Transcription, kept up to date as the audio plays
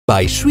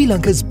Buy Sri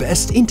Lanka's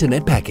best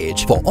internet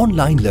package for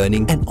online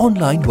learning and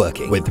online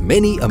working with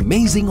many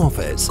amazing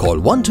offers. Call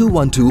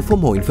 1212 for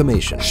more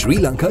information. Sri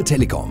Lanka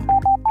Telecom.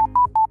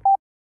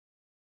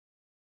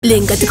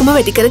 ලෙන්ගතුකම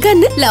වැඩි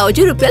කරගන්න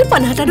ලව්ජු රුපියල්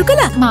 50ට අඩු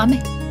කළා. මාමේ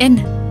එන්න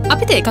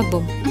අපිට එකක්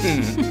බොමු.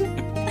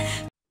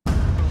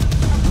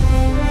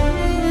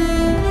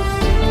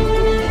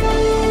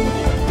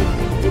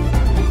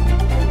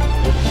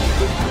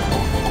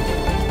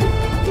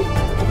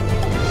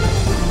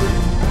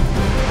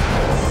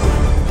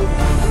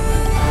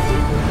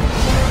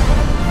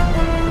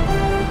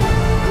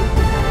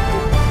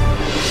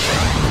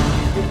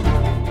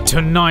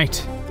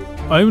 Tonight,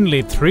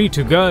 only 3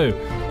 to go.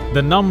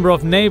 The number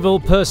of naval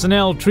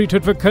personnel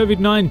treated for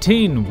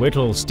COVID-19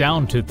 whittles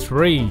down to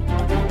 3.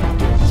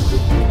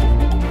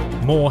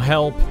 More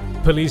help.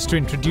 Police to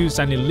introduce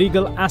an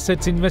illegal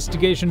assets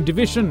investigation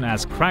division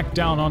as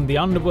crackdown on the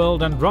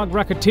underworld and drug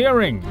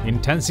racketeering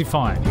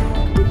intensify.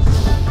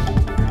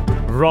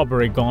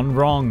 Robbery gone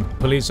wrong.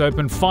 Police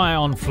open fire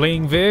on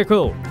fleeing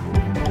vehicle.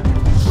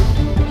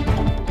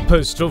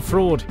 Postal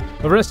fraud.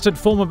 Arrested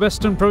former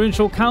Western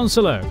Provincial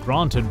Councillor,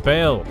 granted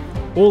bail.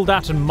 All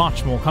that and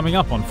much more coming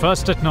up on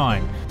First at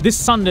 9. This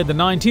Sunday, the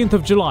 19th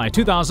of July,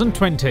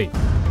 2020.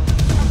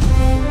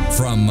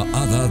 From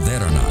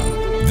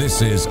AdaDerana,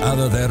 this is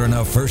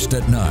AdaDerana First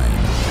at 9.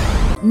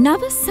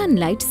 Nava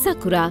sunlight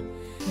sakura.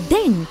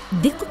 Then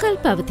Dikukal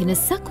pavathina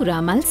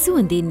sakura mal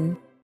suandin.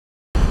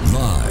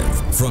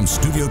 Live from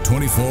Studio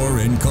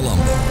 24 in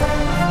Colombo.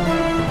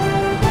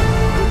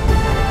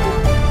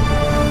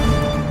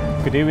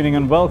 Good evening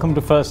and welcome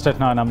to First at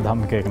 9. I'm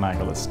Dhammike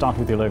Naika. Let's start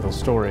with your local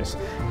stories.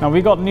 Now,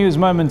 we got news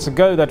moments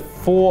ago that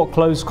 4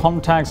 close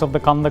contacts of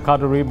the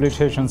Kandakada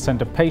Rehabilitation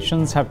Centre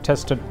patients have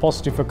tested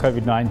positive for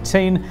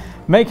COVID-19,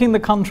 making the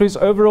country's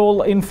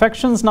overall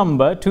infections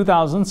number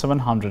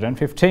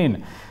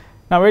 2,715.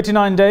 Now,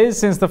 89 days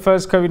since the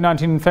first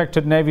COVID-19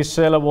 infected Navy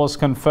sailor was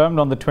confirmed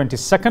on the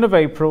 22nd of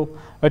April,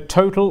 a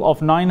total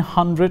of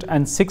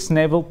 906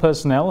 naval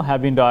personnel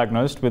have been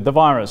diagnosed with the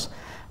virus.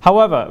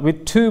 However,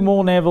 with 2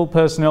 more naval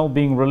personnel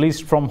being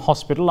released from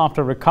hospital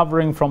after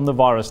recovering from the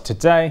virus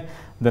today,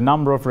 the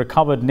number of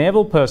recovered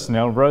naval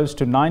personnel rose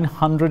to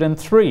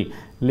 903,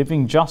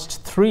 leaving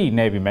just 3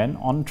 Navy men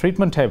on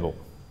treatment table.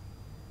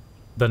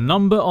 The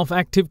number of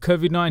active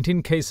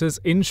COVID-19 cases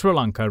in Sri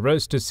Lanka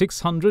rose to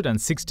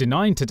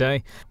 669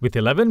 today, with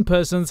 11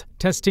 persons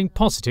testing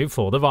positive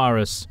for the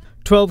virus.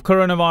 12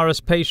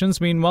 coronavirus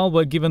patients, meanwhile,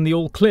 were given the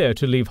all-clear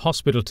to leave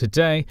hospital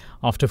today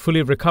after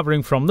fully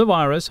recovering from the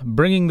virus,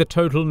 bringing the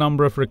total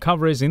number of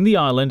recoveries in the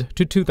island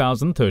to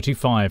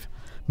 2,035.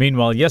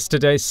 Meanwhile,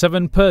 yesterday,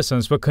 7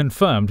 persons were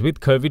confirmed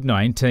with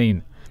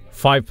COVID-19.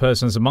 5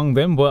 persons among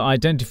them were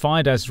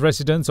identified as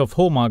residents of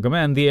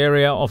Homagama and the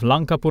area of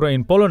Lankapura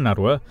in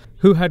Polonnaruwa,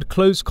 who had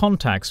close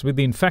contacts with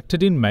the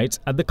infected inmates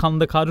at the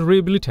Kandakada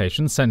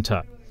Rehabilitation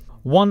Centre.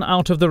 1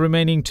 out of the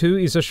remaining 2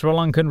 is a Sri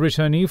Lankan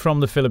returnee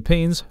from the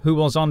Philippines who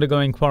was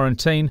undergoing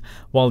quarantine,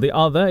 while the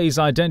other is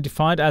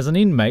identified as an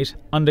inmate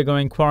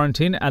undergoing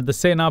quarantine at the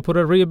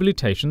Senapura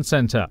Rehabilitation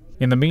Centre.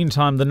 In the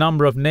meantime, the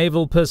number of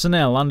naval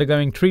personnel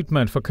undergoing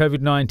treatment for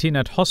COVID-19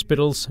 at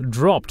hospitals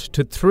dropped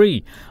to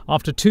 3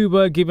 after 2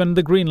 were given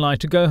the green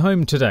light to go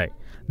home today.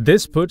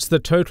 This puts the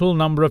total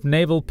number of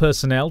naval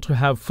personnel to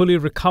have fully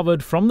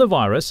recovered from the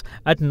virus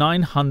at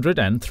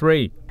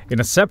 903. In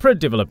a separate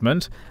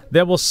development,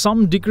 there was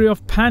some degree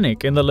of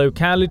panic in the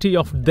locality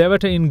of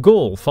Derana in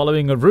Gaul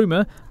following a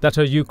rumour that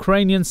a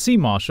Ukrainian sea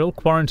marshal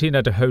quarantined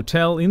at a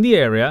hotel in the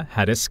area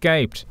had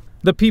escaped.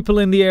 The people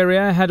in the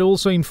area had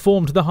also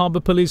informed the harbour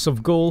police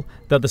of Gaul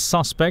that the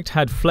suspect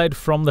had fled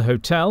from the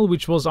hotel,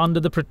 which was under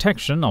the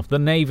protection of the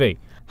Navy.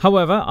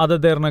 However,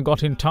 AdaDerana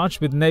got in touch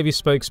with Navy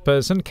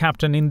spokesperson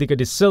Captain Indika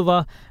de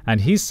Silva,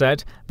 and he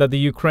said that the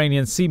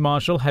Ukrainian sea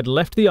marshal had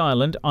left the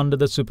island under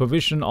the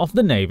supervision of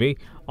the Navy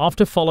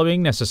after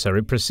following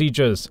necessary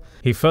procedures.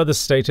 He further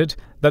stated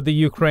that the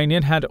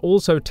Ukrainian had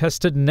also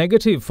tested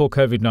negative for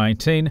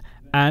COVID-19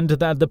 and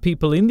that the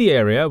people in the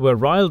area were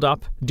riled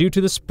up due to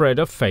the spread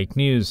of fake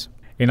news.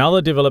 In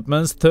other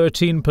developments,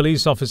 13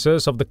 police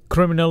officers of the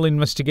Criminal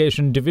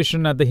Investigation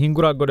Division at the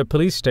Hinguragoda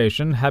police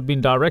station have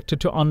been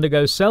directed to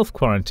undergo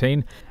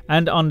self-quarantine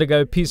and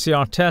undergo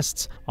PCR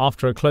tests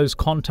after a close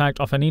contact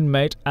of an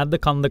inmate at the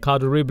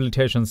Kandakada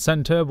Rehabilitation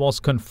Centre was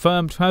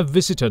confirmed to have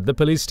visited the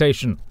police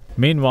station.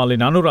 Meanwhile,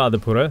 in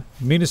Anuradhapura,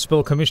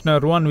 Municipal Commissioner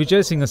Ruwan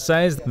Vijayasinghe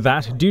says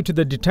that due to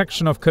the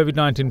detection of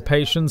COVID-19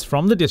 patients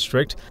from the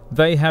district,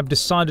 they have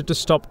decided to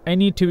stop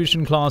any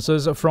tuition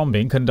classes from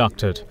being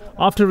conducted.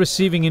 After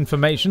receiving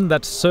information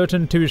that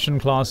certain tuition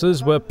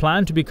classes were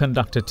planned to be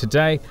conducted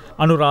today,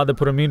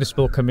 Anuradhapura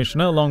Municipal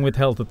Commissioner, along with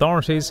health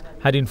authorities,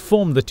 had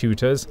informed the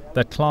tutors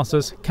that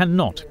classes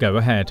cannot go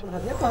ahead.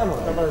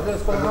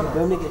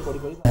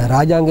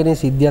 රාජාංගනයේ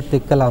සිද්ධියත්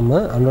එක්කලම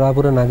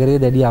Anuradhapura නගරයේ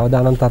දැඩි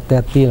අවදානම්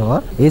තත්ත්වයක් තියෙනවා.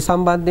 ඒ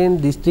සම්බන්ධයෙන්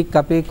district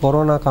අපේ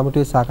corona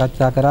කමිටුවේ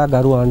සාකච්ඡා කරා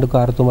ගරු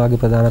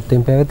ආණ්ඩුකාරතුමාගේ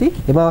ප්‍රධානත්වයෙන් පැවති.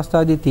 එම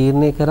අවස්ථාවේදී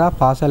තීරණය කරා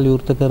පාසල්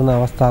විවෘත කරන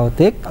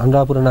අවස්ථාවත් එක්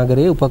අනුරාධපුර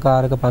නගරයේ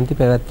උපකාරක පන්ති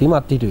පැවැත්වීම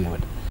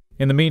අත්හිටුවීමට.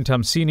 In the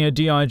meantime, senior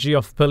DIG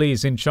of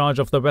police in charge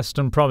of the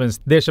Western Province,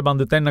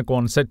 Deshabandhu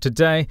Tennakon, said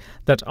today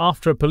that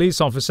after a police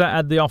officer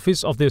at the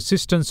office of the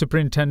Assistant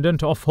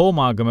Superintendent of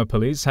Homagama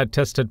Police had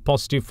tested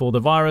positive for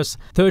the virus,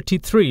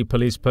 33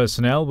 police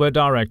personnel were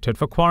directed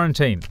for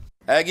quarantine.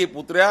 ඇගේ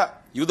පුත්‍රයා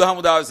යුද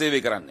හමුදාවේ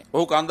සේවය කරන්නේ.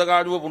 ඔහු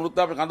කන්දකාඩුව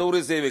පුනරුත්ථාපන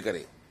කඳවුරේ සේවය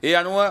කරේ. ඒ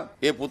අනුව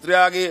ඒ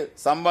පුත්‍රයාගේ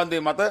සම්බන්ධය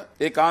මත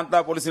ඒ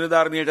කාන්තා පොලිස්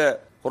නිලධාරිනියට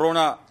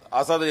කොරෝනා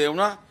ආසාදනය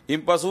වුණා.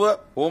 ඉන්පසුව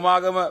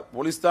හෝමාගම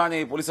පොලිස්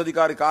ස්ථානයේ පොලිස්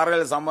අධිකාරී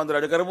කාර්යාලය සම්බන්ධව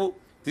වැඩ කරපු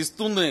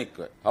 33 දෙනෙක්ව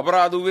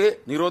අපරාධුවේ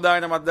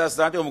නිරෝධායන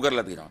මධ්‍යස්ථානයට යොමු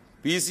කරලා තියෙනවා.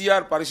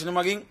 PCR පරීක්ෂණ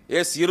මගින්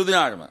ඒ සියලු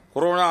දෙනාටම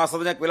කොරෝනා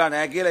ආසාදනයක් වෙලා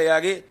නැහැ කියලා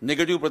එයාගේ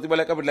නෙගටිව්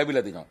ප්‍රතිඵලයක් අපිට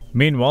ලැබිලා තිනවා.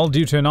 Meanwhile,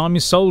 due to an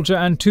army soldier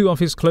and 2 of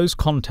his close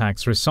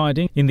contacts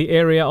residing in the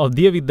area of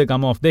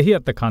Diyaviddagama of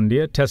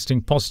Dehiyattakandiya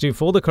testing positive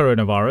for the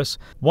coronavirus,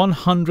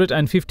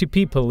 150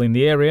 people in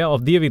the area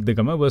of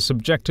Diyaviddagama were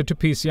subjected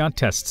to PCR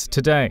tests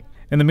today.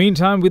 In the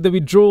meantime, with the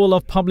withdrawal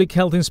of public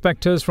health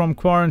inspectors from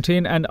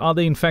quarantine and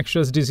other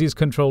infectious disease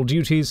control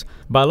duties,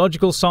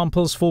 biological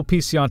samples for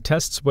PCR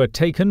tests were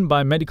taken by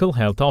medical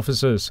health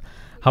officers.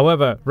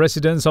 However,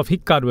 residents of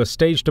Hikkadwa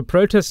staged a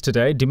protest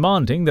today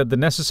demanding that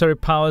the necessary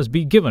powers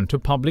be given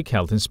to public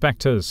health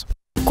inspectors.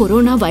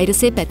 Corona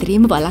වෛරසය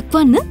පැතිරීම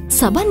වළක්වන්න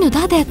සබන්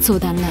යොදා දෑත්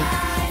සෝදන්න.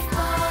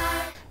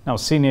 Now,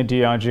 senior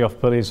DIG of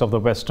police of the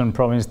Western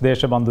Province,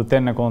 Deshabandhu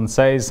Tennakon,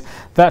 says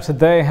that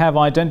they have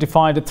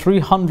identified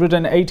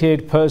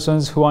 388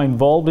 persons who are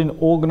involved in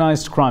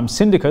organised crime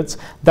syndicates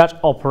that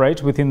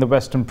operate within the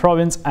Western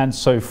Province, and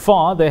so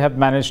far they have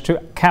managed to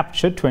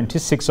capture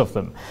 26 of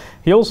them.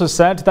 He also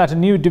said that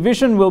a new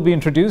division will be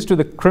introduced to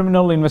the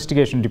Criminal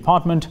Investigation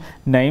Department,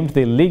 named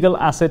the Legal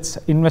Assets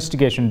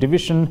Investigation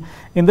Division,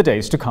 in the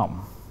days to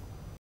come.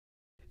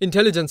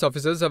 Intelligence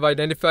officers have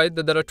identified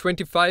that there are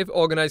 25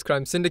 organised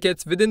crime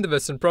syndicates within the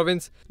Western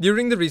Province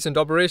during the recent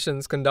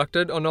operations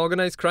conducted on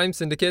organised crime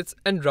syndicates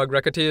and drug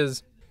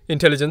racketeers.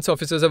 Intelligence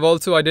officers have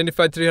also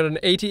identified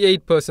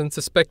 388 persons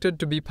suspected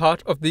to be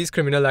part of these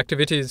criminal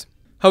activities.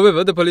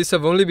 However, the police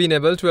have only been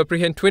able to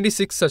apprehend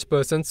 26 such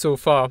persons so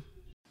far.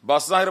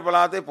 බස්නාහිර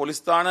පළාතේ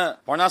police ස්ථාන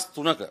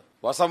 53ක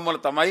වසම්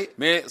වල තමයි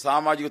මේ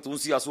සමාජික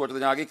 388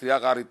 දෙනාගේ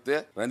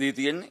ක්‍රියාකාරීත්වය රැඳී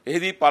තියෙන්නේ.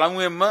 එහිදී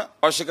පළමුවෙන්ම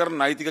අවශ්‍ය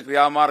කරන නෛතික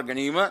ක්‍රියාමාර්ග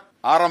ගැනීම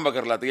ආරම්භ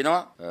කරලා තියෙනවා.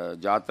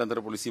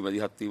 ජාත්‍යන්තර පොලිසිය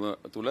මැදිහත් වීම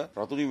තුළ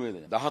රතු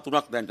නිවේදන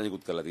 13ක් දැන්ට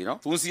නිකුත් කරලා තියෙනවා.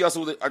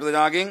 388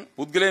 දෙනාගෙන්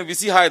පුද්ගලයන්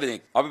 26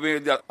 දෙනෙක් අපි මේ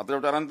විදිහට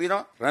අතරට අරන්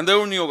තිනවා.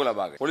 රැඳවුම් නියෝග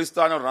ලබාගෙන පොලිස්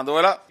ස්ථානවල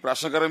රඳවලා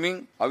ප්‍රශ්න කරමින්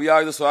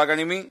අවියායුධ සොයා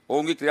ගැනීමෙන්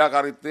ඔවුන්ගේ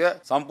ක්‍රියාකාරීත්වය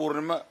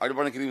සම්පූර්ණයෙන්ම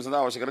අඩපණ කිරීම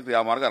සඳහා අවශ්‍ය කරන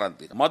ක්‍රියාමාර්ග අරන්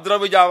තියෙනවා.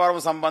 මද්ද්‍රව්‍ය ජාවාරම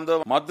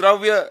සම්බන්ධව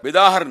මද්ද්‍රව්‍ය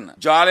බෙදාහරන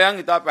ජාලයන්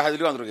ඉතා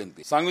පැහැදිලිව අඳුරගෙන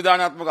තියෙනවා.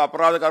 සංවිධානාත්මක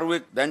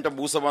අපරාධකරුවෙක් දැන්ට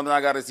බූස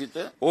බන්ධනාගාරයේ සිට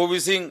ඔහු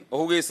විසින්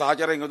ඔහුගේ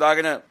සහචරයන්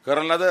යොදාගෙන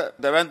කරන ලද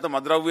දැවැන්ත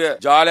මද්ද්‍රව්‍ය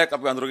ජාලයක්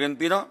අපි අඳුරගෙන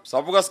තියෙනවා.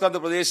 සපුගස්කන්ද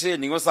ප්‍රදේශයේ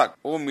නිවසක්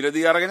ඔවුන්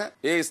මිලදී අරගෙන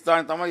ඒ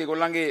ස්ථානයේ තමයි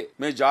ඒගොල්ලන්ගේ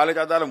මේ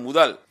ජාලයට අදාළ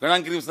මුදල්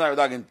ගණන් කිරීම සඳහා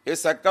යොදාගෙන ඒ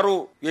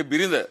සැකකරුගේ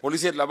බිරිඳ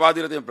පොලිසියට ලබා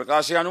දීලා තියෙන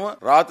ප්‍රකාශය අනුව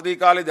රාත්‍රී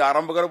කාලයේදී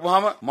ආරම්භ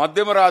කරපුවාම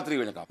මධ්‍යම රාත්‍රී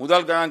වෙනකම්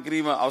මුදල් ගණන්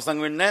කිරීම අවසන්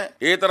වෙන්නේ නැහැ.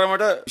 ඒ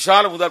තරමට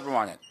විශාල මුදල්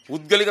ප්‍රමාණයක්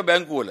පුද්ගලික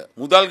බැංකුවල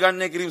මුදල්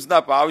ගණනය කිරීම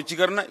සඳහා පාවිච්චි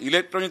කරන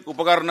ඉලෙක්ට්‍රොනික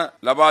උපකරණ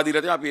ලබා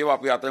දීලා තියෙනවා. අපි ඒවා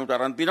අපේ අතට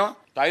අරන් තිනවා.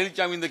 ටයිල්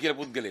චමින්ද කියලා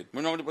පුද්ගලයෙක්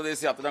මොනවද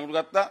ප්‍රදේශයේ අතඩංගුට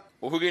ගත්තා.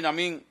 ඔහුගේ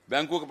නමින්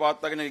බැංකුවක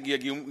පවත්වාගෙන ගිය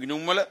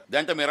ගිණුම් වල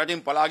දැන්ට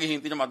මෙරටින් පලා ගිහින්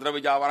තියෙන මද්ද්‍රව්‍ය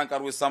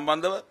ජාවාරම්කරුවෙක්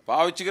සම්බන්ධව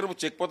පාවිච්චි කරපු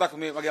චෙක් පොතක්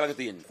මේ වගේ ළඟ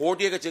තියෙනවා.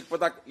 කෝටියක චෙක්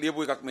පොතක්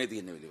ලියපු එකක් මේ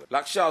තියෙන වෙලාව.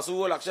 ලක්ෂ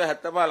 80, ලක්ෂ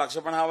 75, ලක්ෂ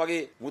 50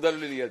 වගේ මුදල්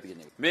ලියලා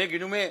තියෙනවා. මේ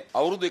ගිණුමේ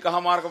අවුරුදු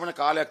 1.5 පමණ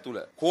කාලයක් තුල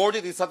කෝටි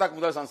 37ක්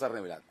මුදල්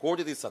සංසරණය වෙලා.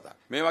 කෝටි 37ක්.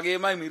 මේ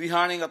වගේමයි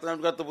මිරිහාණෙන්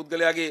අතඩංගුට ගත්ත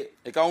පුද්ගලයාගේ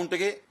account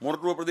එකේ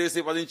මොරටුව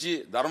ප්‍රදේශයේ පදිංචි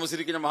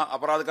ධර්මසිරි කියන මහා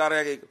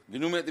අපරාධකාරයාගේ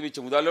ගිණුමේ තිබිච්ච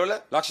මුදල් වල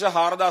ලක්ෂ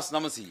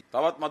 4900.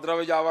 තවත්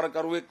මද්ද්‍රව්‍ය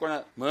ජාවාරම්කරුවෙක් වන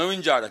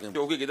මර්වින් ජාඩ කියන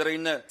ඔහුගේ ගෙදර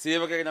ඉන්න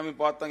සේවකයෙක් නමින්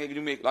පවත්වාගෙන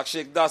ගිණුමේ ලක්ෂ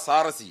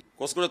 1400.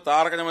 කොස්කොඩ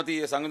තාරක නැමැති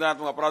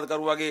සංවිධානාත්මක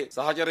අපරාධකරුවාගේ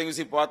සහචරයන්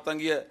විසින්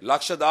පවත්වාගෙන ගිය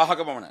ලක්ෂ 1000ක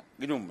පමණ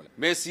ගිණුම් වල.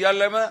 මේ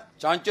සියල්ලම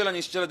චංචල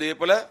නිශ්චල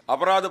දීපල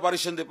අපරාධ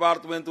පරීක්ෂණ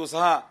දෙපාර්තමේන්තුව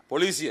සහ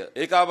පොලිසිය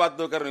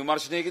ඒකාබද්ධව කරන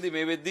විමර්ශනයකදී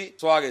මේ වෙද්දී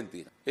සොයාගෙන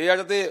තියෙනවා. ඒ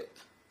යටතේ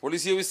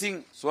පොලිසිය විසින්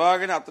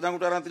සොයාගෙන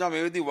අත්අඩංගුවට අරන් තිනවා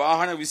මේ වෙද්දී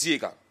වාහන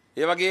 21ක්.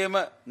 ඒ වගේම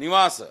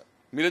නිවාස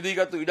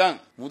මිලදීගත්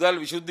ඉඩම් මුදල්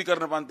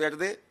විශුද්ධිකරණ පන්ති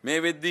යටතේ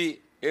මේ වෙද්දී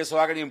ඒ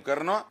සොයා ගැනීම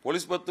කරනවා.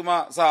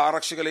 පොලිස්පතිතුමා සහ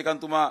ආරක්ෂක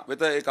ලේකම්තුමා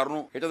වෙත ඒ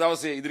කරුණු හෙට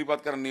දවසේ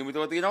ඉදිරිපත් කරන්න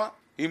නියමිතව තියෙනවා.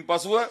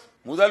 ඉන්පසුව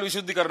මුදල්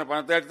විශුද්ධිකරණ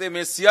පනත යටතේ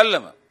මේ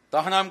සියල්ලම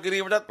තහනම්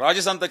කිරීමටත්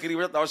රාජසන්ත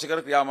කිරීමටත් අවශ්‍ය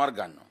කරන ක්‍රියාමාර්ග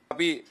ගන්නවා.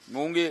 අපි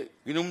මොවුන්ගේ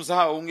ගිණුම් සහ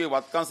ඔවුන්ගේ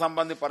වත්කම්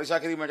සම්බන්ධයෙන් පරීක්ෂා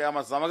කිරීමට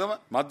යාමත් සමගම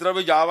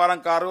මද්ද්‍රව්‍ය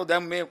ජාවාරම්කාරයෝ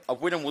දැන් මේ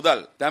අපුවෙන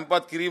මුදල්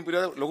තැන්පත් කිරීම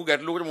පිළිබඳ ලොකු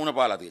ගැටලුවකට මුහුණ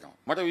පාලා තියෙනවා.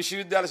 මට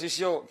විශ්වවිද්‍යාල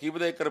ශිෂ්‍යයෝ කීප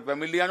දෙනෙක් කර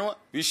පැමිණිලි අනුව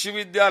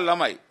විශ්වවිද්‍යාල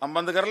ළමයි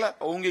සම්බන්ධ කරලා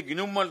ඔවුන්ගේ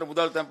ගිණුම් වලට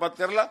මුදල් තැන්පත්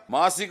කරලා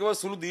මාසිකව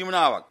සුළු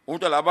දීමනාවක්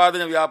උන්ට ලබා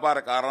දෙන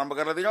ව්‍යාපාරක ආරම්භ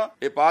කරලා තිනවා.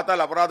 ඒ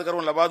පාතාල අපරාධ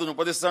කරුවන් ලබා දුන්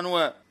උපදෙස් අනුව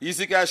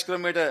ඊසි කෑෂ්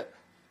ක්‍රමයට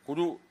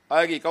කුඩු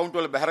අයගේ account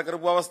වල බැහැර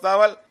කරපු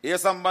අවස්ථාවල් ඒ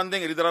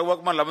සම්බන්ධයෙන් ඉරිදරව්වක්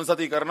මම ලබන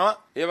සතිය කරනවා.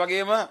 ඒ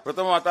වගේම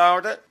ප්‍රථම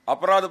වතාවට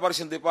අපරාධ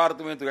පරීක්ෂණ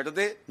දෙපාර්තමේන්තුව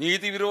යටතේ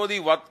නීති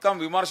විරෝධී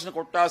වත්කම් විමර්ශන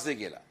කොට්ටාසය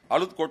කියලා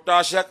අලුත්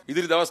කොට්ටාශයක්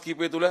ඉදිරි දවස්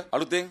කිහිපය තුල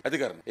අලුතෙන් ඇති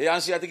කරනවා. ඒ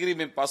අංශය ඇති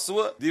කිරීමෙන් පසුව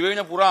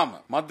දිවයින පුරාම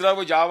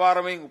මද්ද්‍රව්‍ය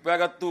ජාවාරමෙන්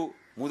උපයාගත්තු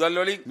මුදල්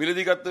වලින්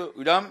මිලදීගත්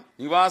ඉඩම්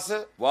නිවාස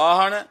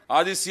වාහන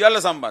ආදී සියල්ල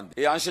සම්බන්ධ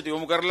ඒ අංශයට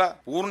යොමු කරලා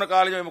පූර්ණ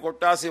කාලීනව මේ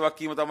කොට්ටාසේ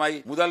වක්කීම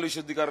තමයි මුදල්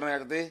විශුද්ධීකරණ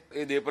යටතේ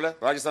ඒ දේපල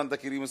රාජසන්ත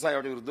කිරීම සහ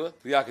ඒවට විරුද්ධව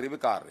ක්‍රියා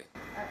කිරීමේ කාර්යය.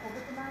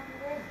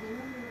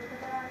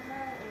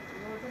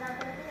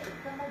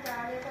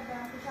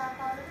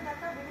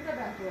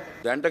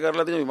 දැන්ට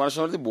කරලා තියෙන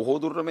විමර්ශනවලදී බොහෝ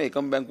දුරට මේ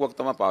එකම බැංකුවක්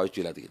තමයි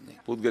පාවිච්චි වෙලා තියෙන්නේ.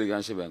 පුද්ගලික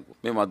අංශ බැංකුව.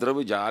 මේ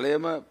මද්ද්‍රව්‍ය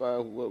ජාලයම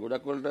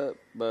ගොඩක් වලට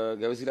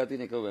ගැවසිලා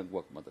තියෙන එකම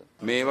බැංකුවක් මත.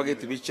 මේ වගේ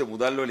තිබිච්ච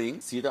මුදල් වලින්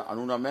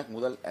 99%ක්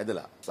මුදල්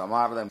ඇදලා.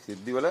 සමහර දැන්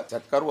සිද්ධිවල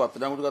සැකකරු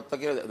අත්අඩංගුවට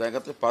ගත්තා කියලා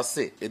දැනගත්ත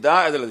පස්සේ එදා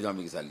ඇදලා දෙනවා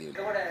මේක සල්ලි වල.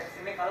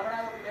 මේ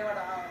කලබලයක්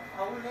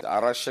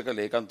ආරක්ෂක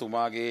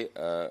ලේකම්තුමාගේ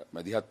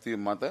මැදිහත්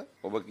වීම මත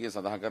ඔබ කිය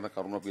සඳහන් කරන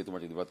කරුණ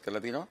පියතුමට ඉදිරිපත්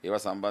කරලා තිනවා.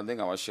 ඒවා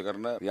සම්බන්ධයෙන් අවශ්‍ය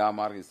කරන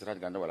ක්‍රියාමාර්ග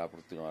ඉස්සරහට ගන්න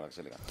බලාපොරොත්තු වෙනවා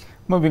ආරක්ෂක ලේකම්.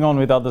 Moving on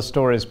with other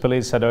stories,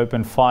 police had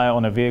opened fire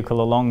on a vehicle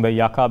along the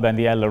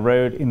Yakabandiella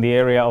road in the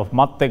area of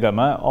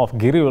Mattegama of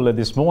Giriulla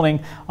this morning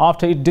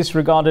after it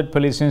disregarded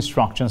police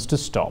instructions to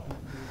stop.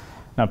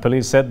 Now,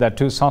 police said that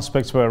 2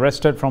 suspects were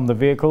arrested from the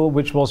vehicle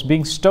which was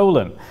being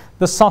stolen.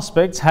 The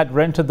suspects had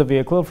rented the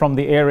vehicle from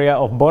the area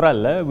of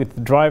Borella with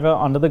the driver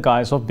under the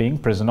guise of being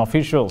prison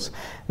officials.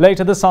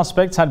 Later, the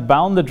suspects had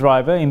bound the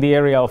driver in the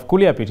area of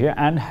Kuliapitia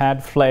and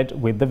had fled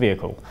with the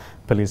vehicle.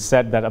 Police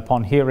said that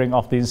upon hearing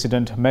of the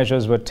incident,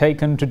 measures were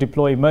taken to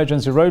deploy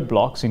emergency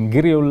roadblocks in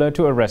Giriulla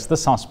to arrest the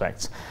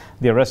suspects.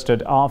 The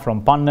arrested are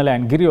from Pannala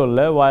and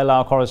Giriulla, while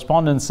our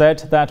correspondent said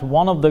that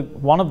one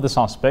of the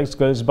suspects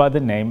goes by the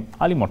name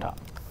Alimota.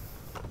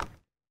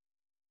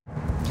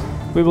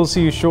 We will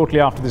see you shortly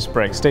after this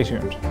break. Stay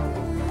tuned.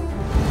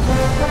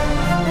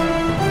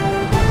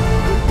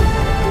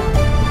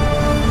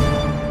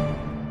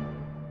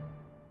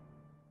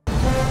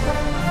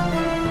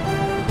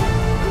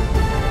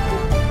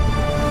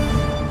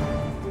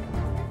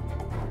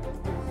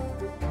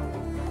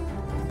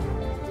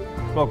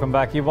 Welcome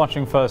back. You're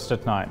watching First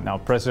at 9. Now,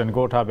 President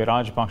Gotabaya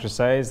Rajapaksa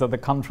says that the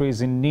country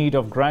is in need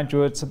of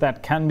graduates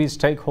that can be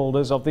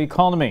stakeholders of the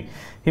economy.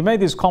 He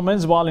made these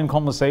comments while in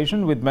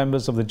conversation with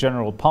members of the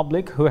general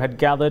public who had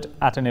gathered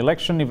at an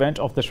election event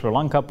of the Sri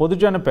Lanka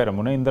Podujana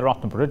Peramuna in the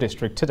Ratnapura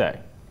district today.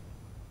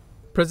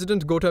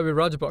 President Gotabaya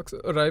Rajapaksa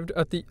arrived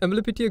at the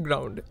Emilipitiya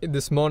ground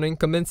this morning,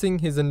 commencing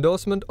his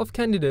endorsement of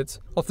candidates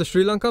of the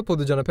Sri Lanka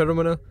Podujana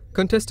Peramuna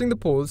contesting the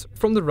polls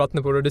from the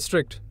Ratnapura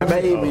district.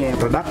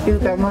 Productive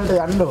තැන්වලට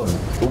යන්න ඕන.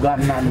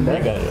 උගන්නන්න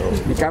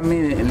නිකම්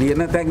මේ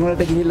ලියන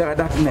තැන්වලට ගිහිල්ලා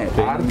වැඩක්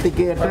නැහැ.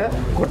 ආර්ථිකයට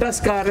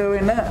කොටස්කාරය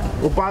වෙන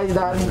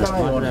උපාධිධාරීන්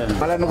තමයි ඕනේ.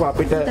 බලන්නකෝ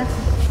අපිට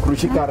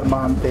කෘෂි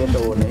කර්මාන්තයට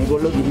ඕනේ.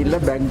 ඒගොල්ලෝ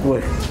ගිහිල්ලා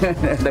බැංකුවට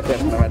වැඩ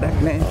කරන වැඩක්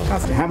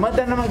නැහැ.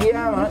 හැමතැනම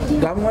ගියාම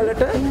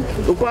ගම්වලට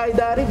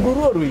උපාධිධාරී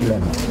ගුරුවරු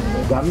ඉල්ලනවා.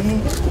 ගමී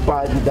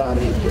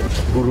උපාධිධාරී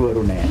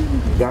ගුරුවරු නැහැ.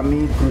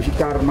 ගමී කෘෂි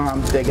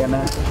කර්මාන්තය ගැන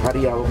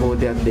හරි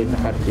අවබෝධයක් දෙන්න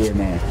කට්ටිය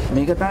නැහැ.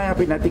 මේක තමයි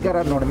අපි නැති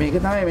කරන්න ඕනේ. මේක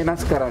තමයි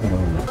වෙනස් කරන්න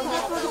ඕනේ.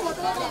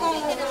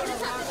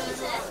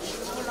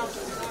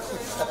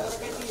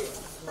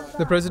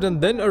 The president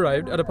then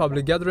arrived at a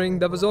public gathering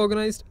that was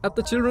organized at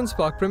the Children's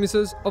Park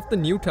premises of the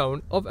new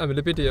town of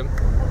Emilipitiya.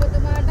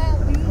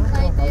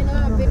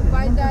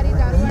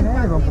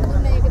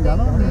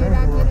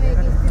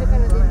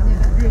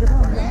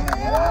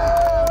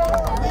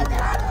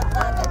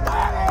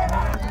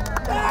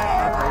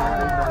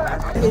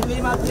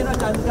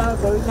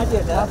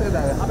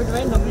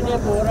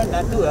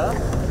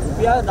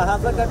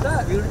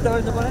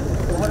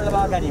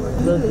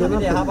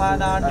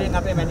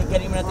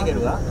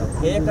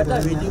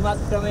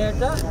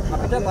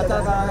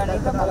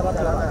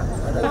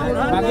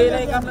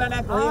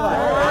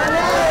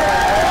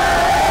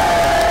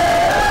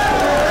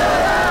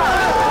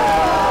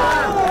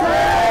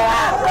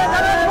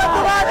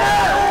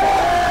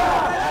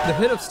 The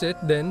head of state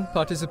then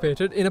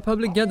participated in a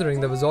public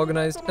gathering that was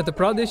organized at the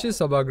Pradesh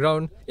Sabha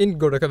ground in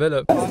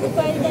Godakavela.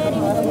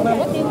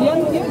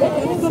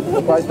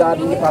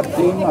 උපාධිධාරීන්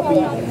පත්වීම අපි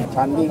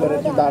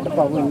චන්දීගරට දාට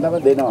පහුවෙන්දම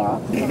දෙනවා.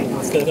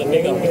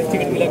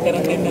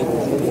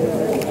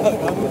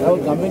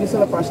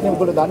 ගම්මිරිස්වල ප්‍රශ්නේ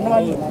ඔයගොල්ලෝ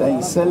දන්නවනේ. දැන්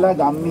ඉස්සෙල්ලා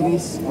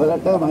ගම්මිරිස්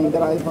වලට මහින්ද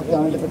රාජපක්ෂ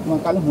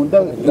ආණ්ඩුවේම කාලේ හොඳ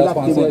ඉලක්ක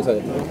තිබුණා.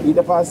 ඊට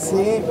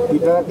පස්සේ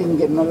පිටරටින්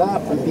ගෙන්නලා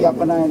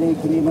ප්‍රතිඅපනයනය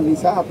කිරීම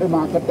නිසා අපේ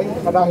මාකට් එක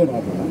කඩාගෙන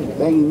වැටුණා.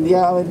 දැන්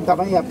ඉන්දියාවෙන්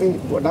තමයි අපි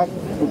ගොඩක්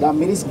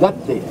ගම්මිරිස්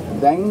ගත්තේ.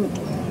 දැන්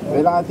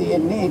වෙලා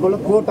තියෙන්නේ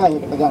ඒගොල්ලෝ කෝටා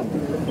එකකට ගන්න.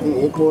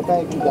 ඒ කෝටා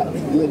එක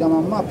ගිය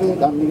ගමන්ම අපේ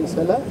ගම්මිරිස්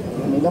වල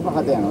මිල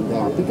පහත යනවා.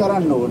 දැන් අපි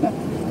කරන්න ඕන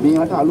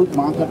මේවට අලුත්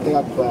මාකට්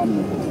එකක් හොයන්න.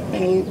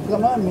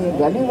 ඒකම මේ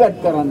වැලියු ඇඩ්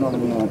කරන්න ඕන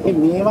මේවට.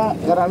 මේවා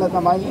කරලා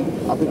තමයි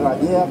අපි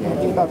රජයක්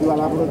හැටියට අපි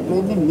බලාපොරොත්තු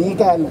වෙන්නේ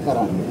මේක ඇල්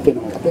කරන්න.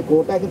 අපේ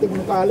කෝටා එක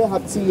තිබුණු කාලේ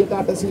 700ට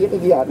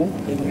 800ට ගියානේ.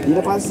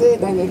 ඊට පස්සේ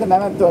දැන් ඒක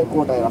නැවතුවා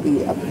කෝටා එක. අපි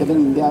අපිට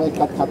ඉන්දියාවේ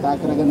එක්කත් කතා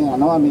කරගෙන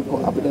යනවා මේ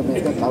අපිට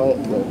මේක තව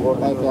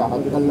කෝටා එක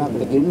අහල් කරලා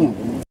අපිට ගෙනියන්න.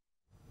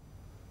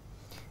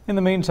 In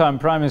the meantime,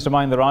 Prime Minister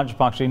Mahinda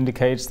Rajapaksa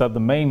indicates that the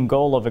main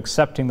goal of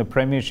accepting the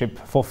premiership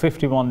for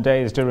 51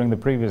 days during the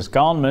previous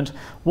government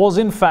was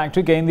in fact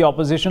to gain the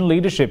opposition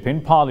leadership in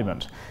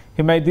Parliament.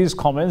 He made these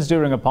comments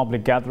during a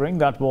public gathering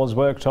that was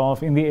worked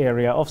off in the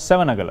area of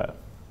Sevanagala.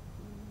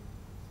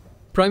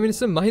 Prime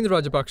Minister Mahinda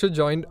Rajapaksa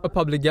joined a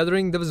public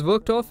gathering that was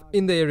worked off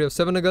in the area of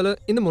Savanagala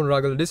in the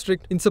Monragala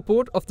district in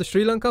support of the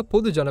Sri Lanka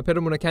Podujana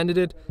Peramuna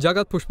candidate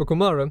Jagat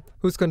Pushpakumara,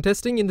 who is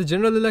contesting in the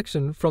general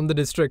election from the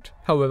district.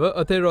 However,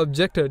 Athera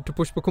objected to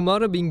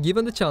Pushpakumara being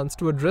given the chance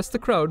to address the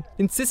crowd,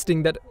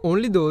 insisting that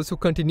only those who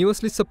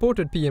continuously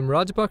supported PM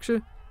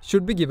Rajapaksa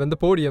should be given the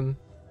podium.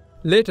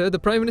 Later, the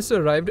Prime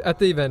Minister arrived at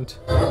the event.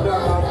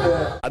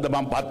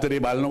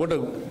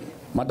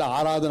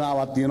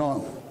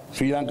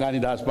 ශ්‍රී ලංකා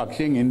නිදහස්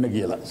පක්ෂයෙන් එන්න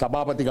කියලා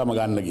සභාපතිකම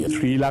ගන්න කියලා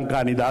ශ්‍රී ලංකා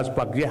නිදහස්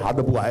පක්ෂයේ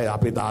හදපු අය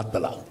අපේ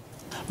තාත්තලා.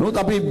 නමුත්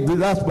අපි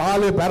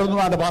 2015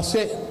 පෙරදුනාට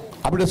පස්සේ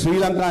අපිට ශ්‍රී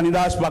ලංකා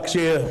නිදහස්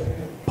පක්ෂය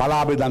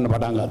පලා බෙදන්න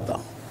පටන් ගත්තා.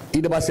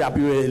 ඊට පස්සේ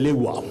අපි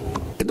ලෙව්වා.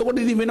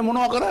 එතකොට ඉතින් වෙන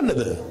මොනව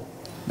කරන්නද?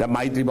 දැන්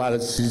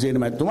මෛත්‍රීපාල සිරිසේන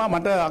මැතිතුමා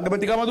මට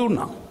අගමැතිකම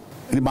දුන්නා.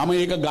 ඉතින් මම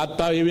ඒක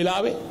ගත්තා ඒ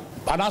වෙලාවේ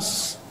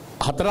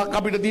 54ක්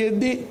අපිට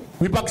තියෙද්දි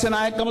විපක්ෂ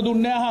නායකකම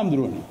දුන්නේ නැහැ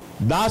හාමුදුරුවනේ.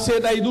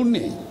 16ටයි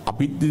දුන්නේ.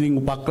 අපිත් ඉතින්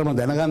උපක්‍රම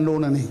දැනගන්න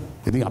ඕනනේ.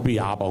 ඉතින් අපි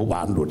ආපහු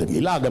බාණ්ඩුවට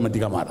ගිහලා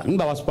අගමැතිකම අරන්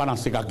දවස්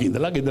 51ක්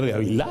ඉඳලා ගෙදර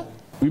ඇවිල්ලා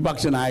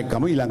විපක්ෂ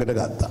නායකකම ඊළඟට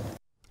ගත්තා.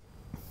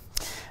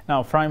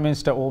 Now, Prime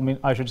Minister, or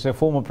I should say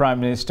former Prime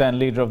Minister and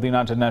leader of the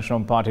United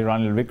National Party,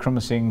 Ranil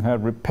Wickremesinghe,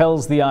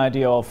 repels the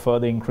idea of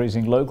further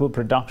increasing local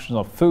production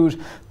of food,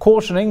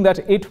 cautioning that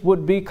it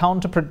would be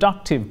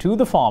counterproductive to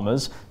the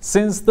farmers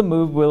since the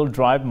move will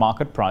drive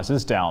market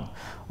prices down.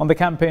 On the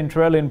campaign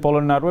trail in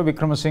Polonnaruwa,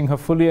 Wickremesinghe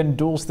fully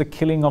endorsed the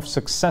killing of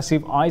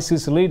successive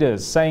ISIS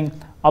leaders, saying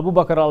Abu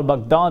Bakr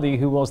al-Baghdadi,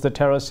 who was the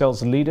terror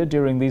cell's leader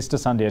during the Easter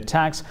Sunday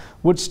attacks,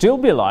 would still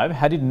be alive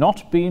had it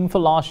not been for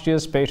last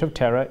year's spate of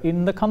terror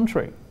in the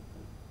country.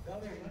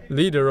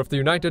 Leader of the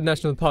United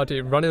National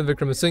Party, Ranil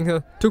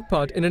Wickremesinghe, took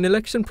part in an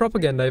election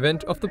propaganda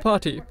event of the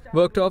party,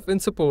 worked off in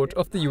support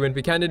of the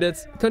UNP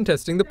candidates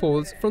contesting the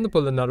polls from the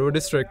Polonnaruwa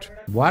district.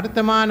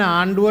 වර්තමාන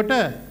ආණ්ඩුවට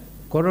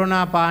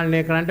corona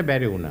පාලනය කරන්නට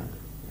බැරි වුණා.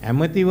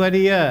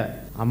 ඇමතිවරිය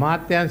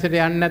අමාත්‍යාංශයට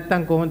යන්නේ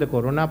නැත්නම් කොහොමද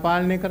corona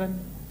පාලනය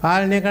කරන්නේ?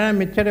 පාලනය කරන්න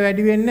මෙච්චර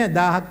වැඩි වෙන්නේ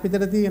 1000ක්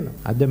විතර තියෙනවා.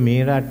 අද මේ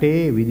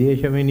රටේ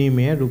විදේශ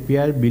විනිමය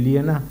රුපියල්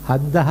බිලියන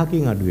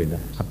 7000කින් අඩු වෙලා.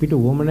 අපිට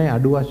උවමනේ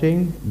අඩු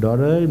වශයෙන්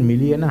ඩොලර්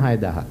මිලියන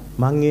 6000.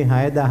 මං ඒ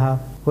 6000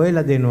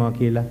 හොයලා දෙනවා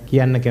කියලා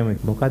කියන්න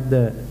කැමතියි. මොකද්ද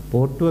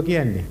පොට්ටුව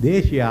කියන්නේ?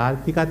 දේශීය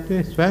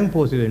ආර්ථිකත්වයේ ස්වයං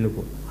පෝෂිත වෙන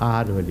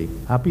ආහාර වලින්.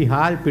 අපි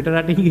හාල් පිට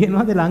රටින්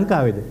ගෙනවද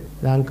ලංකාවේද?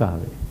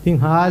 ලංකාවේ. ඉතින්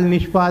හාල්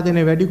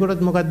නිෂ්පාදනය වැඩි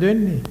කරොත් මොකද්ද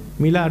වෙන්නේ?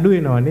 මිල අඩු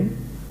වෙනවනේ.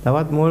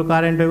 තවත් මෝල්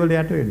කාරෙන්ට් වල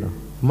යට වෙනවා.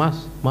 මස්,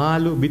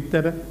 මාළු,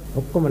 බිත්තර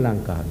ඔක්කොම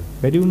ලංකාවේ.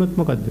 වැඩි වුණොත්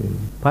මොකද්ද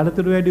වෙන්නේ?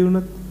 පළතුරු වැඩි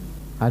වුණොත්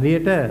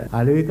හරියට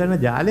අලෙවි කරන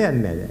ජාලයක්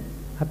නැහැ දැන්.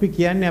 අපි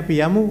කියන්නේ අපි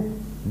යමු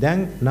දැන්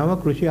නව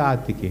කෘෂි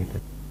ආර්ථිකයට.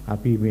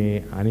 අපි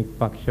මේ අනික්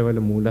පක්ෂවල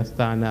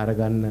මූලස්ථාන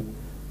අරගන්න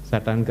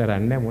සටන්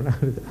කරන්නේ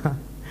මොනවාද?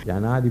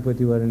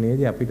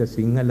 ජනාධිපතිවරණයේදී අපිට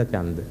සිංහල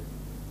ඡන්ද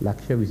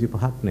ලක්ෂ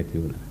 25ක් නැති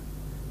වුණා.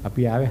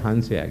 අපි ආවේ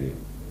හංසයාගේ.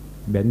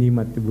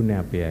 බැඳීමක් තිබුණේ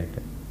අපේ අයට.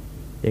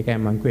 ඒකයි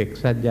මම කිව්වේ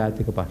එක්සත්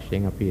ජාතික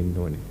පක්ෂයෙන් අපි එන්න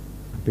ඕනේ.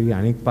 අපි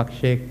අනික්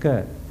පක්ෂයක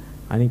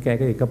අනික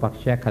එක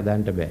පක්ෂයක්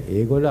හදන්න බෑ.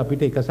 ඒගොල්ලෝ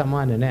අපිට එක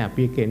සමාන නැහැ.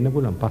 අපි එක එන්න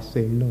පුළුවන්.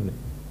 පස්සේ එන්න ඕනේ.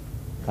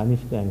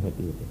 කනිෂ්ඨයන්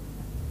හැටියට.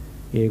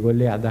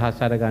 ඒගොල්ලේ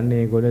අදහස් අරගන්න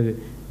ඒගොල්ලෝ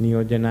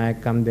නියෝජ්‍ය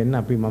නායකකම් දෙන්න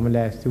අපි මම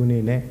ලෑස්ති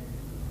වුණේ නැහැ.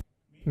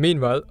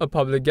 Meanwhile, a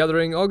public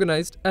gathering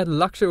organized at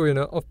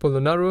Lakshya of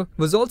Polonnaruwa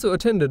was also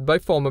attended by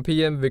former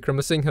PM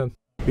Wickremesinghe.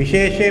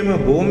 විශේෂයෙන්ම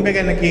බෝම්බේ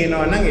ගැන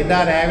කියනවා නම්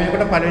එදා රෑ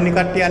වෙනකොට පළවෙනි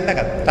කට්ටිය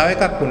අල්ලගත්තා. තව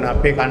එකක් වුණා.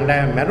 අපේ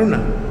කණ්ඩායම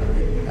මැරුණා.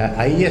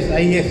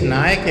 IS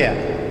නායකයා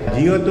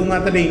ජීවතුන්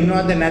අතර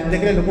ඉන්නවද නැද්ද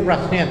කියලා ලොකු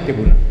ප්‍රශ්නයක්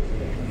තිබුණා.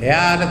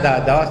 එයාට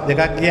දවස්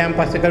දෙකක් ගියාන්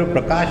පස්සේ කරු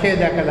ප්‍රකාශය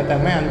දැකලා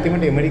තමයි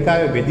අන්තිමට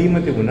ඇමරිකාවේ බෙදීම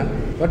තිබුණා.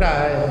 ඒකට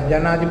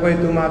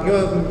ජනාධිපතිතුමා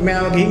කිව්වා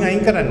මෙයාව ගිහින්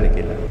අයින් කරන්න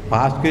කියලා.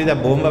 පාස්කේද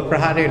බෝම්බ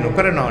ප්‍රහාරය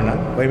නොකරනවා නම්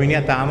ওই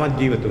මිනිහා තාමත්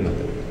ජීවතුන්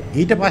අතර.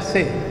 ඊට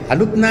පස්සේ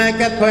අලුත්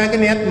නායකයාත්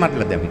හොයාගෙන යත්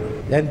මරලා දැම්මා.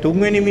 දැන්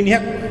තුන්වෙනි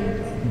මිනිහා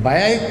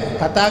බයයි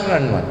කතා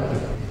කරන්නවත්.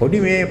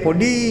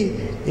 පොඩි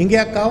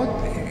ඉංගයක් આવොත්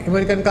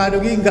ඇමරිකන්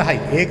කාර්යෝගී ගහයි.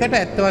 ඒකට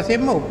ඇත්ත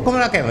වශයෙන්ම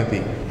ඔක්කොමලා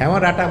කැමතියි. හැම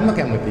රටක්ම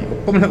කැමතියි.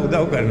 ඔක්කොමලා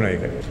උදව් කරනවා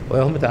ඒකට. ඔය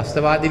ඔහොම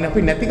ත්‍ස්තවාදීන්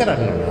අපි නැති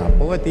කරන්න ඕන.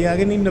 අපව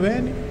තියාගෙන ඉන්න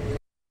බෑනේ.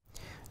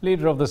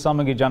 Leader of the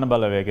Samagi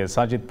Janabalawege,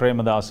 Sajith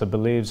Premadasa,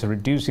 believes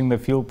reducing the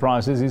fuel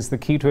prices is the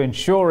key to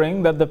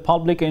ensuring that the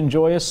public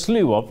enjoy a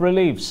slew of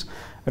reliefs.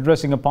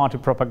 Addressing a party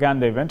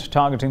propaganda event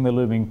targeting the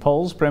looming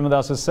polls,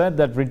 Premadasa said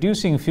that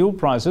reducing fuel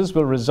prices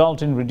will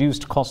result in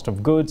reduced cost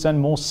of goods and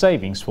more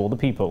savings for the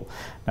people.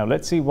 Now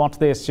let's see what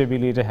the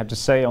SJB leader had to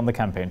say on the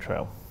campaign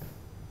trail.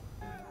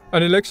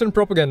 An election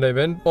propaganda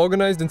event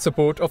organised in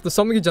support of the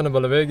Samagi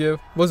Janabalawege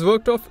was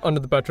worked off under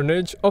the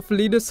patronage of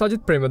leader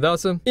Sajith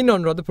Premadasa in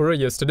Anuradhapura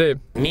yesterday.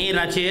 මේ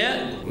රජය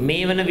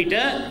මේ වන විට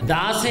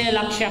 16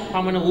 ලක්ෂයක්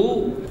පමණ වූ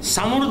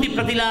සමෘද්ධි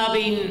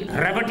ප්‍රතිලාභීන්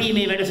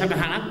රැවටීමේ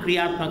වැඩසටහනක්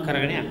ක්‍රියාත්මක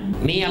කරගෙන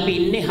යනවා. මේ අපි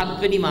ඉන්නේ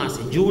 7 වෙනි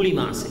මාසේ ජූලි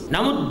මාසේ.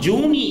 නමුත්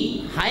ජූනි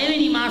 6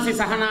 වෙනි මාසේ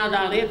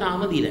සහනාධාරය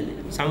තාම දීලා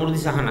නැහැ.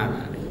 සමෘද්ධි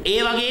සහනාධාරය.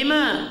 ඒ වගේම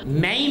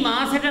මැයි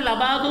මාසෙට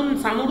ලබා දුන්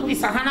සමෘද්ධි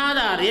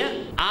සහනාධාරය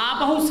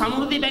ආපහු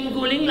සමෘද්ධි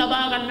බැංකුව වලින්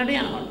ලබා ගන්නට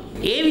යනවා.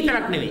 ඒ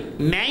විතරක් නෙවෙයි.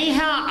 මැයි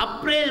හා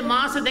අප්‍රේල්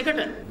මාස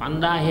දෙකට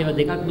 5000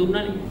 දෙකක්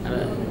දුන්නානේ.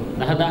 අර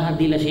 10,000ක්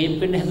දීලා ෂේප්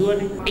වෙන්න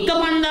හැදුවනේ. එක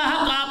 5000ක්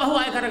ආපහු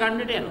අය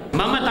කරගන්නට යනවා.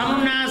 මම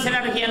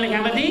තමුන්නාන්සලාට කියන්න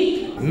කැමතියි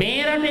මේ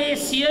රටේ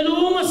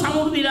සියලුම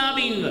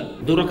සමෘද්ධිලාභීන්ව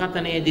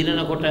දුරකථනයේ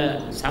දිනනකොට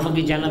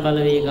සමගි ජන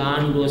බලවේග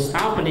ආණ්ඩුව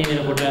ස්ථාපනය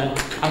වෙනකොට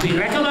අපි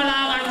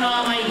රැකබලා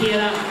ගන්නවාමයි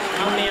කියලා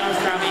මම මේ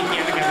අවස්ථාවේ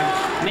කියන්න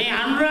කැමතියි. මේ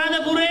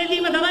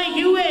අනුරාධපුරයේදීම තමයි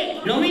කිව්වේ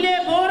නොමිලේ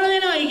පෝර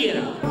දෙනවයි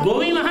කියලා.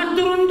 ගොවි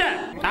මහත්තුරුන්ට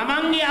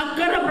තමන්ගේ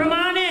අක්කර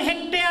ප්‍රමාණය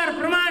හෙක්ටයාර්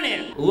ප්‍රමාණය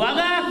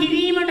වගා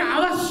කිරීමට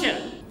අවශ්‍ය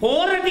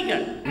පෝර ටික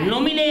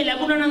නොමිලේ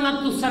ලැබුණා නම් අත්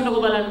උස්සන්නකෝ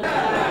බලන්න.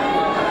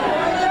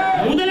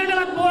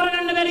 මුදලටවත් පෝර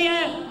ගන්න බැරි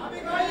අය.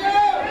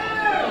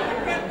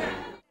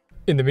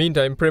 In the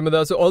meantime,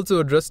 Premadasa also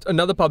addressed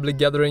another public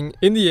gathering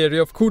in the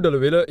area of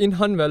Kudaluvilla in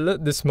Hanwella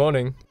this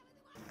morning.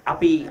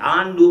 අපි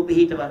ආණ්ඩුව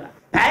පිහිටවලා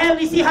පැය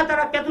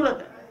 24ක් ඇතුළත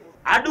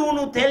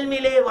අඩුණු තෙල්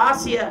මිලේ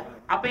වාසිය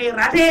අපේ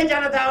රටේ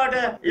ජනතාවට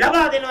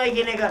ලබා දෙනවයි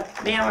කියන එක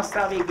මේ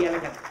අවස්ථාවේ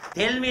කියනවා.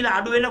 තෙල් මිල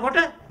අඩු වෙනකොට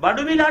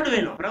බඩු මිල අඩු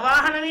වෙනවා.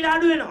 ප්‍රවාහන මිල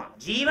අඩු වෙනවා.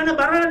 ජීවන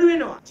බර අඩු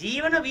වෙනවා.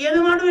 ජීවන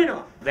වියදම අඩු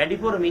වෙනවා.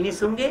 වැඩිපුර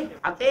මිනිසුන්ගේ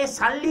අතේ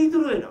සල්ලි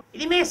ඉතුරු වෙනවා.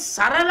 ඉතින් මේ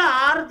සරල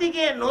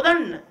ආර්ථිකය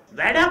නොදන්න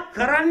වැඩක්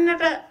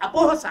කරන්නට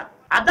අපොහසත්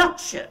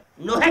අදක්ෂ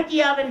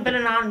නොහැකියාවෙන්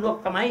පෙළෙන ආණ්ඩුවක්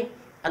තමයි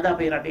අද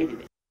අපේ රටේ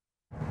තිබෙන්නේ.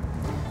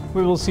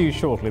 We will see you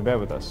shortly. Bear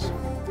with us.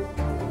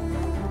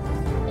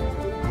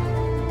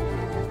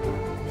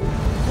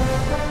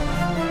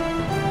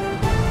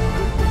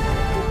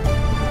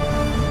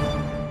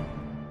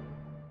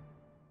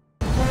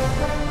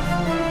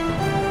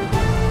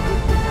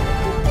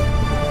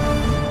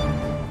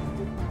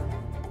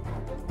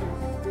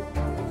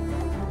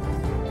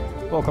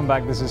 Welcome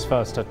back. This is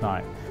First at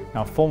 9.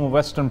 Now, former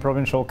Western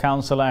Provincial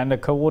Councillor and a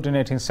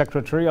coordinating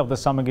secretary of the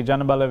Samagi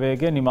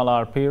Janabalavege, Nimala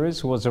Arpiris,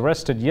 who was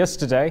arrested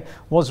yesterday,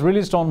 was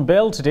released on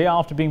bail today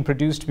after being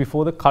produced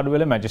before the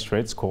Kaduwela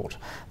Magistrates Court.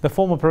 The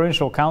former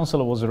provincial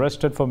councillor was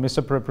arrested for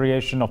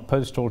misappropriation of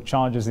postal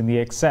charges in the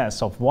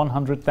excess of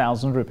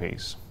 100,000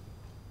 rupees.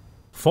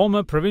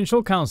 Former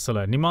provincial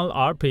councillor Nimal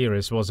R.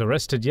 Peiris was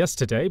arrested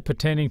yesterday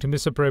pertaining to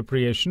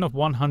misappropriation of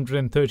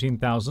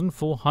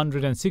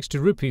 113,460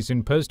 rupees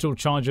in postal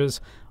charges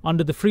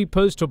under the free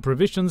postal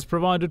provisions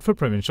provided for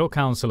provincial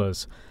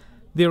councillors.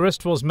 The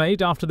arrest was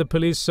made after the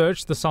police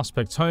searched the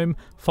suspect's home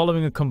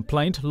following a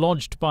complaint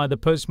lodged by the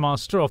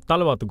postmaster of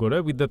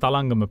Talawatugura with the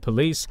Talangama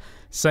police,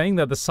 saying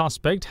that the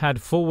suspect had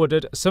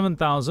forwarded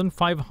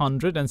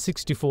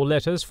 7,564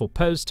 letters for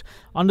post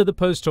under the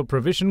postal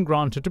provision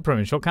granted to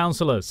provincial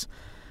councillors.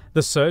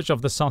 The search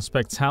of the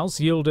suspect's house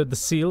yielded the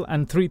seal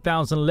and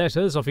 3,000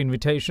 letters of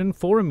invitation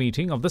for a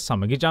meeting of the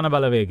Samagi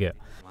Janabalavege.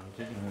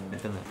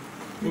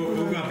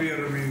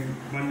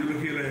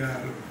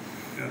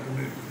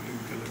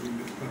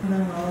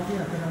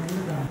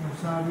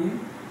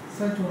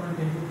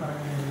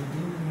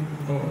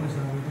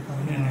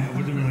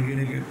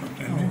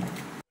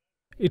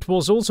 It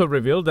was also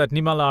revealed that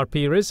Nimal R.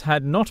 Peiris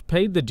had not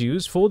paid the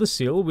dues for the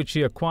seal which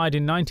he acquired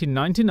in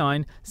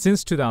 1999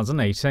 since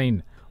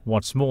 2018.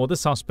 What's more, the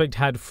suspect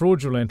had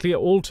fraudulently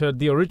altered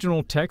the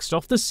original text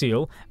of the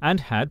seal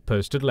and had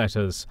posted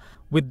letters.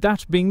 With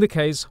that being the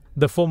case,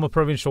 the former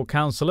provincial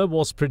councillor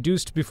was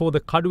produced before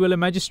the Kaduwela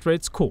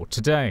Magistrates Court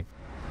today.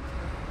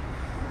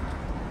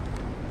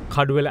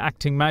 Kaduwela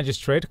Acting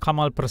Magistrate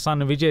Kamal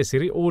Prasanna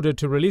Vijayasiri ordered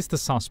to release the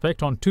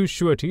suspect on 2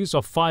 sureties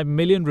of 5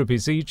 million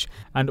rupees each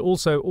and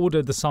also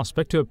ordered the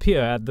suspect to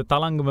appear at the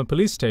Talangama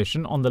police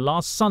station on the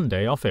last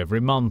Sunday of every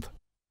month.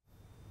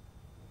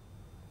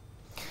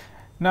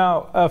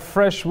 Now, a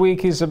fresh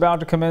week is about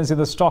to commence in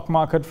the stock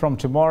market from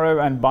tomorrow,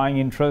 and buying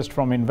interest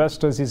from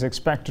investors is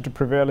expected to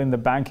prevail in the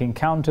banking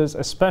counters,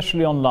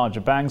 especially on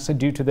larger banks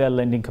due to their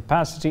lending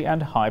capacity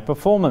and high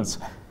performance.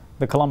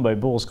 The Colombo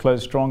Bourse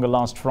closed stronger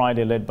last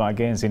Friday, led by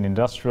gains in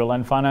industrial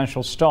and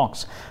financial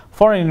stocks.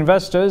 Foreign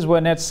investors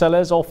were net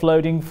sellers,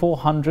 offloading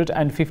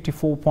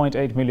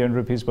 454.8 million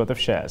rupees worth of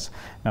shares.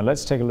 Now,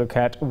 let's take a look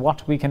at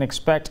what we can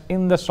expect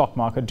in the stock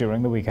market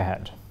during the week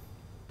ahead.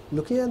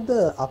 Looking at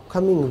the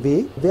upcoming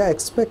week, we are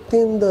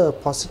expecting the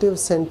positive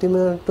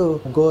sentiment to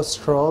go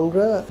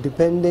stronger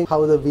depending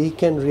how the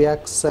weekend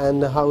reacts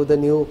and how the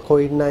new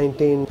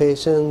COVID-19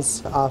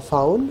 patients are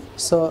found.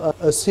 So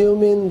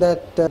assuming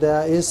that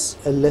there is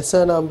a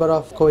lesser number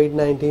of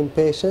COVID-19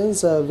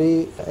 patients,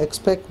 we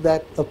expect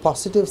that a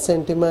positive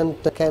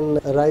sentiment can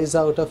rise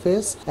out of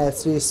it,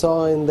 as we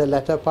saw in the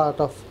latter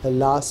part of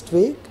last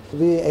week.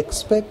 We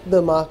expect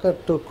the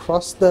market to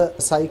cross the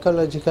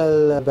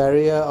psychological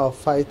barrier of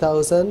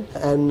 5,000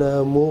 and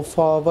move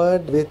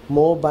forward with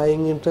more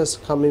buying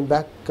interest coming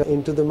back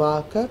into the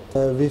market.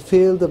 We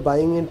feel the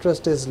buying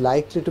interest is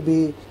likely to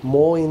be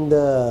more in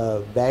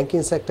the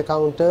banking sector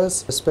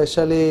counters,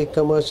 especially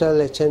commercial,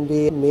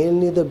 HNB.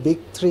 Mainly the big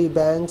 3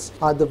 banks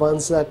are the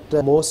ones that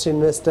most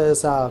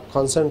investors are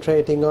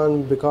concentrating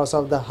on because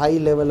of the high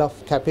level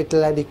of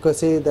capital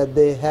adequacy that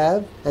they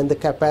have and the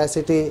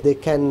capacity they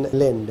can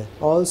lend.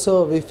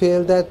 Also, we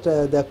feel that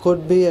there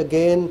could be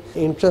again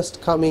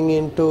interest coming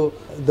into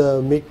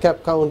the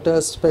mid-cap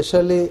counters,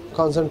 especially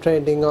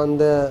concentrating on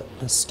the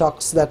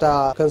stocks that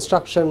are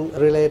construction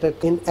related.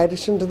 In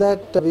addition to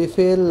that, we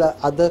feel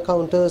other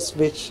counters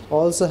which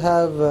also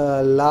have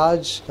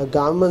large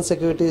government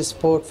securities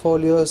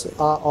portfolios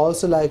are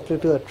also likely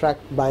to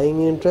attract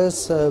buying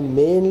interest,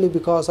 mainly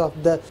because of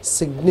the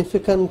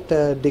significant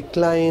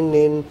decline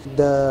in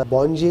the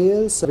bond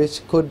yields,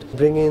 which could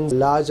bring in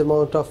large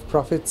amount of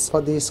profits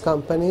for these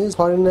companies.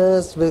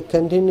 Foreigners will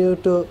continue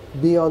to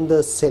be on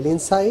the selling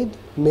side,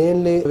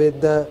 mainly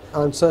with the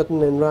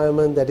uncertain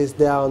environment that is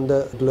there on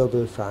the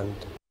global front.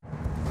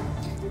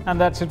 And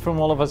that's it from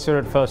all of us here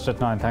at First at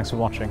 9. Thanks for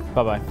watching.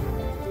 Bye-bye.